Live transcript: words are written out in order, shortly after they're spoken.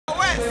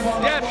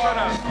Yes,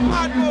 brother.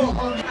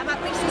 I'm at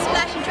Brixton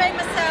Splash enjoying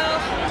myself.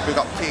 Big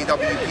up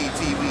KWP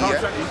TV,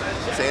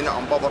 yeah? Saying that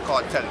I'm Bobba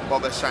Cartel,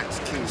 Bobba Shanks,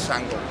 King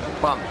Shango,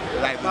 bam,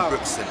 live in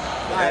Brixton.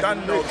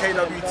 Dan know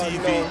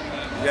KWTV,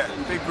 yeah,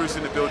 Big Bruce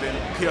in the building,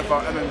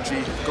 PFR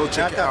MMG, go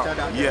check it out,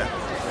 yeah.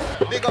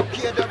 Big up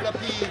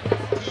KWP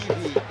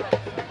TV,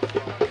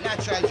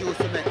 natural juice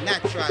to make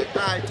natural,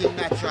 all thing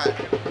natural.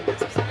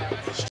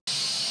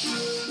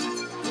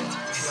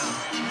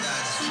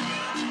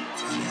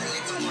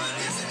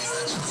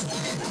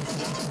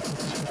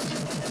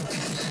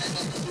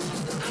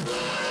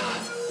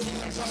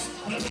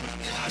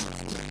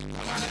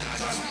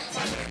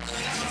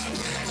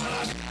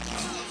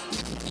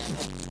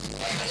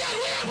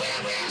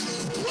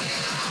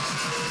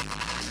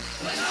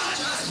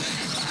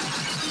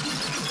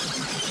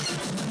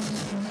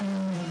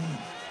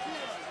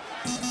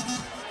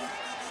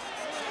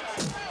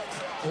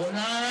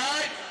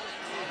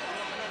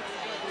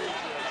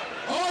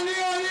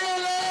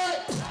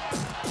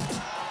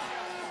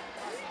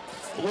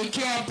 We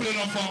can't play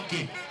no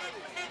funky.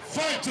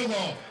 5 to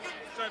go.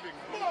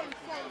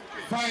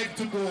 5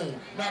 to go,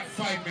 not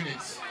 5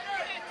 minutes.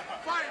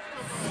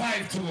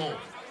 5 to go.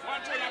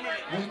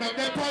 We're not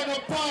there for no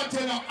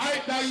party now,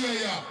 I die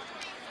here.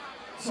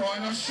 So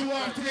I'm not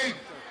sure thing.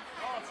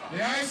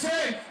 Yeah, I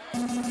say,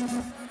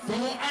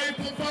 don't hype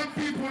up on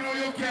people, no,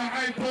 you can't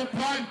hype up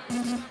on.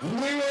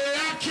 We will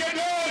lock you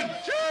down.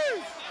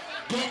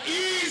 Go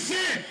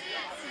easy.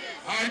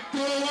 I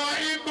don't want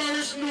to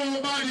embarrass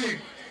nobody.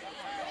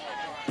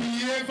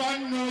 Behave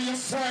and know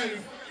yourself.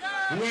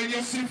 When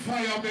you see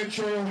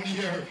Firemetro around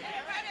here,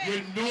 you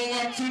know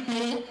what to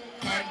do.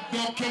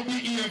 Conduct your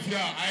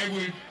behavior. I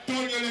will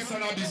turn your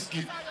lesson a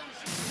biscuit.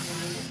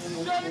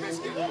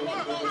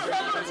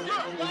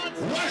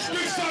 Watch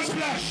Brixton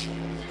Splash.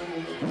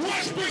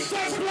 Watch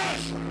Brixton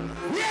Splash.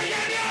 Where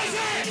your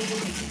music?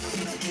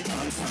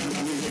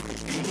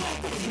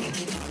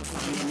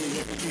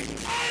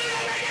 I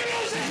don't make the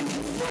music.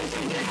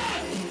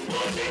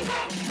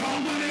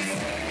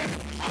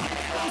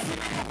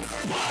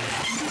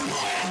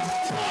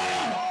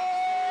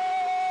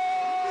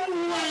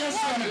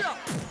 Push it up.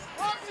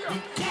 The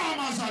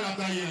farmers are at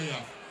the area.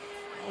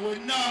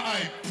 We're not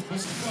hype.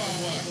 Let's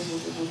forward.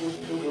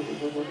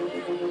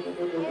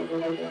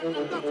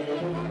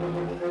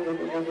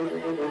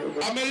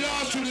 And my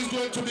last one is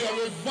going to be a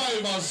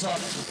revival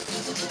song.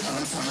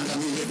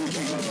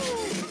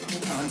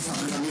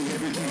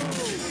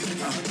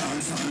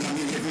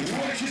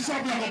 Watch this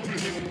up now,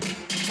 please.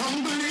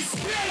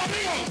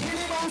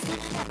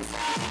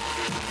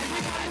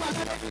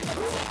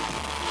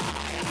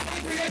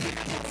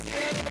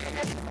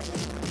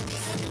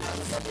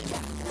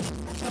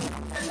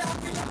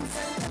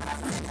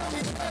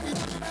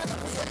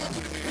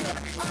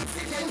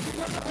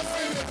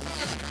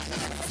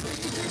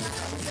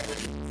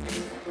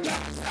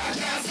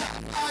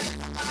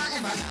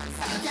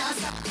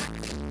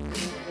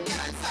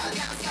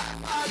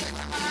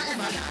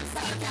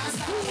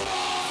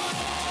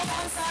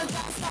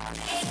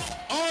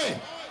 Oi!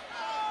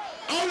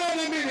 Hold on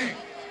a minute.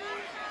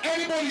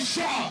 Anybody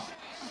sharp?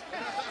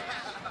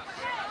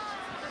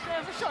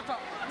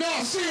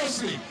 No,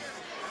 seriously.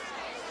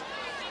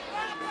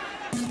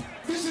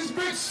 This is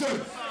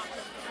Brixton.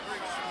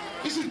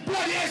 This is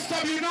bloody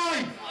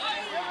SW9.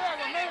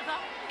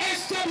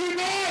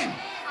 SW9.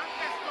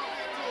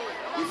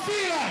 You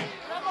feel like?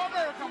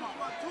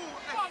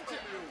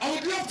 I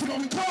would love to, but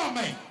we can't,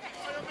 mate.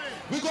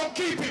 We're going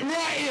to keep it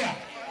right here.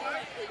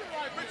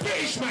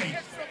 British, mate.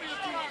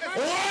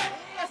 Alright?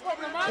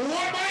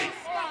 Alright, mate?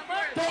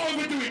 Don't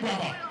overdo it,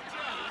 brother.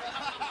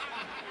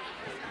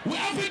 We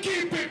have to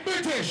keep it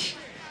British.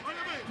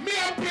 Me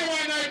and play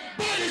one night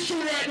body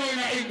shoe right now in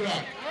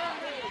England.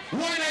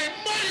 One night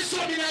money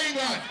shot in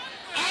England.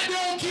 I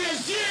don't care,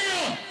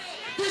 zero.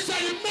 This is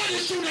the money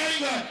shoot in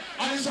England.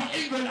 And it's an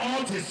England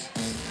artist.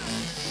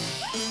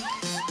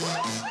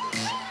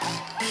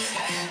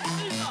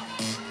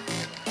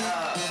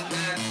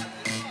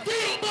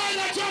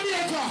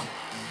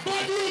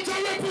 But you to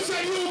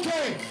represent UK.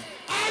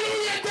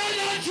 Hallelujah,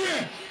 country.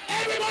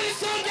 Everybody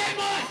sound that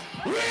man.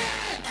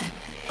 Red.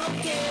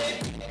 Okay.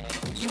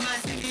 You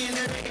must be in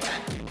the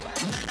record.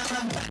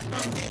 I'm back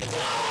from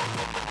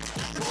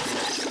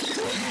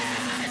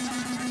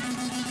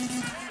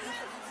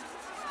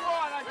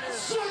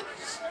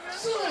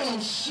so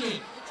shit.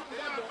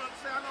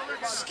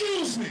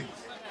 Excuse me.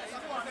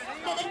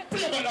 I'm going to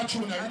play about that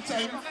tune every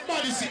time.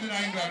 Body sitting in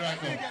England right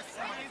now.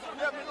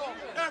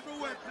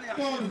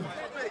 God,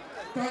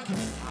 thank you.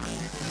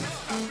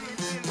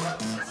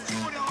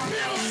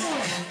 Play one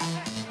more.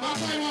 I'll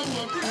play one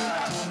more.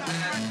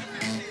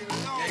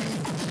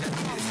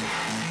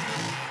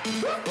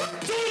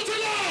 Two to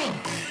long.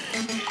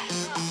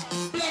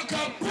 Block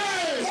up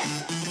play.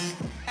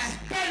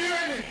 Are you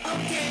ready?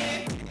 Okay.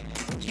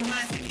 You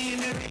must be in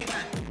the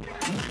river.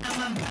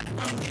 I'm back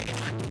from there.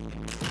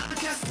 I'll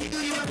just do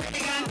you a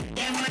pagan.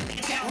 Then when they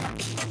can't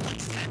work.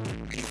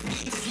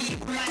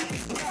 Sleep like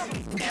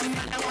them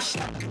man wash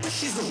up.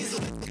 She's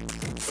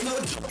no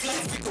joke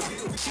like people.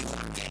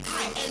 I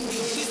envy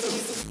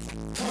she's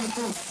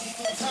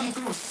Tom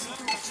Cruise.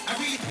 I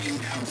really think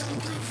I'm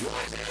Tom Cruise.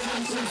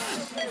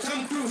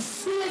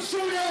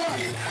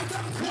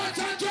 What a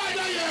joy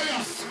to hear you!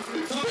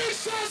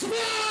 Business man! I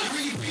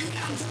really think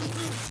I'm Tom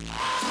Cruise.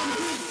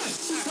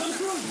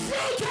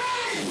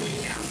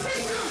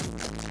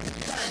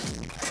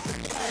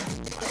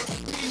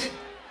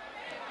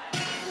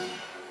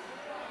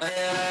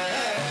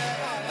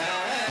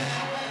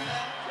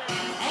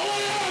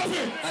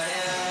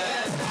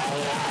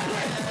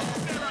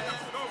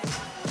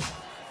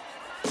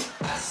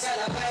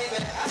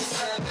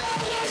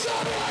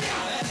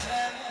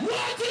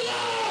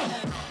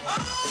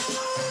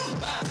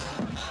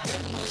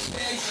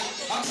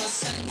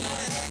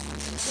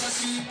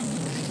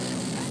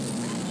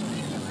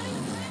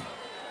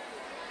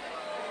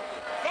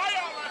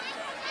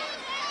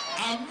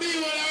 And me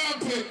when I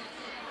play,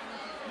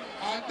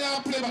 I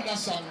don't play about that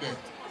song there.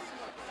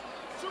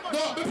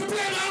 No, me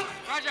play now.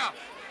 Roger.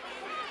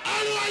 I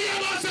know you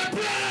must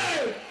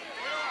play.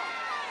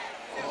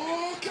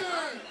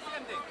 Okay.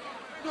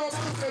 No,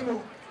 play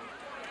no.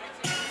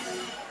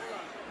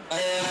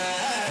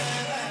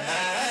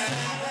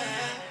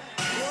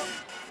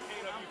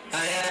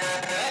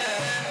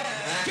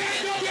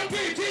 KWP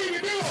TV,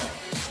 bro.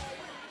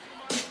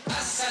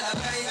 Yes,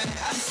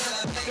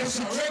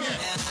 sir, reggae.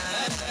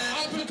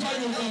 Africa,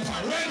 you go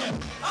for reggae.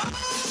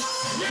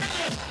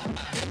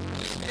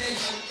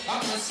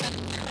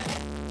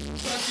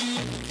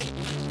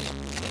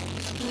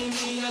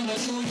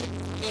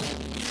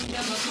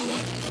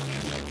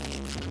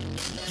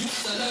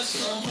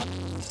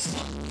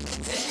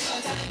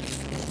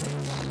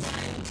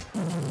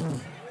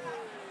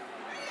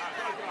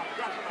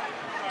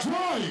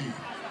 Joy.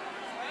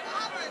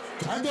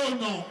 I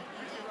don't know.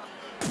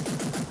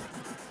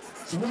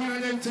 It's one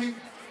of them things.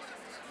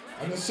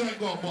 And the second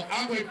go, but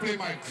I'm going to play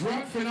my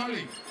grand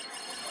finale.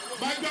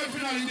 My grand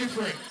finale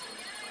different.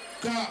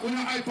 Because we're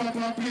not hype up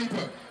our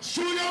people.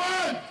 Studio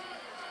one!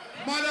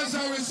 Mothers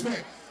and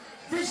respect.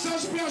 Brixton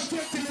Splash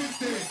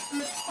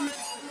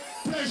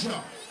 2015.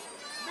 Pleasure.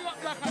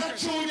 That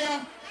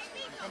junior,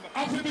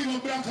 I feel big on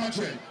Black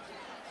Country.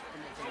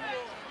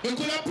 We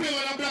could have played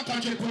with a Black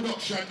Country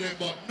production then,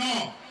 but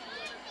no.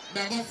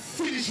 They're going to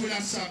finish with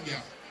that song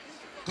here.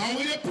 Because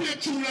when you play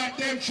tune like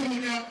them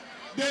junior,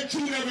 they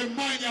truly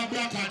remind you of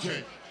Black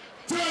Country.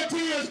 30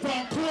 years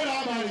back, cool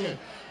out of here.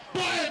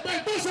 But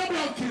bust a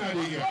black kid on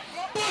here.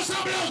 Bust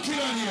a black kid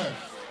on here.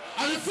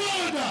 And the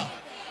further,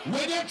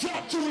 when you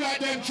drop tune like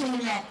them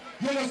junior,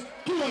 you just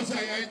close your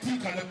eye and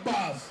think of the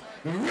bars.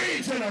 The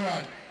real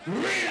general, the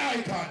real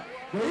icon,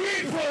 the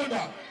real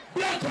founder,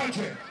 Black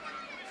Country.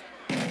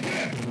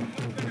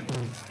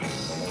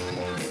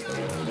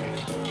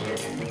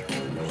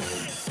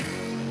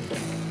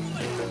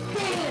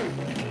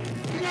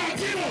 Now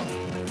get up.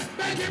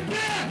 Make it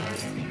play!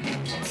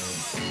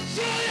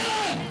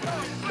 Julian!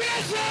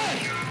 Mission!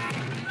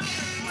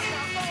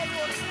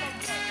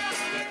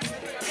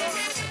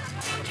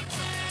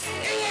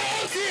 You are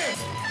out here!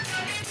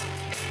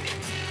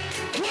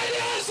 When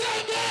you're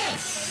Sunday!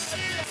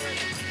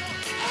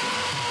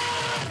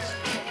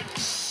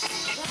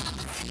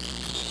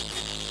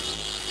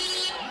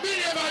 Me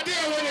never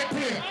there when they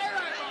play.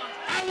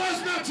 I was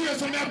not here,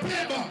 so they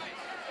play back.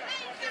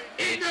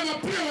 He never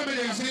play with me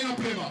there, so he don't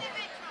play back.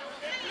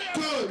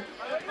 Good.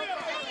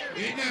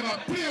 He never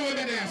play with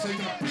me there, so he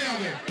can play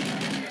again.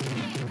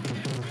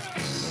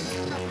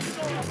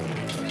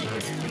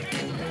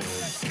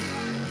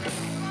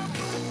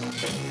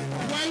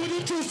 Why would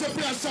you choose to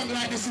play a song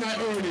like this in the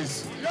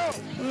 80s?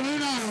 You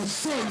know,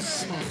 so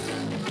smart.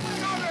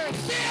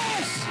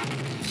 Yes!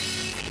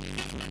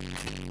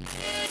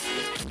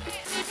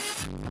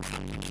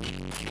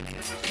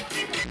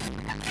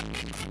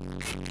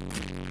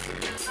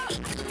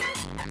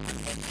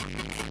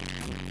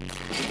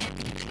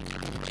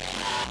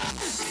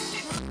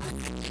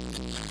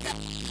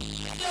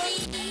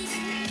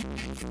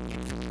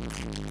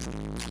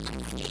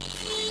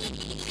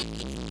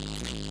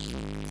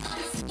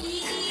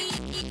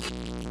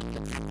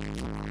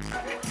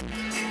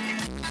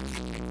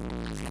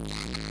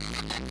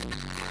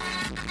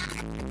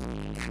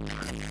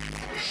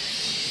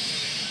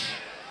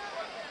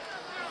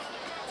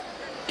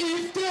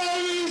 If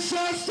there is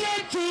a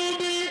set to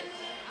me,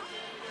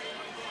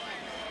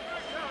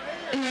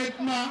 let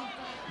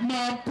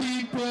my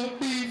people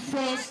be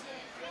first.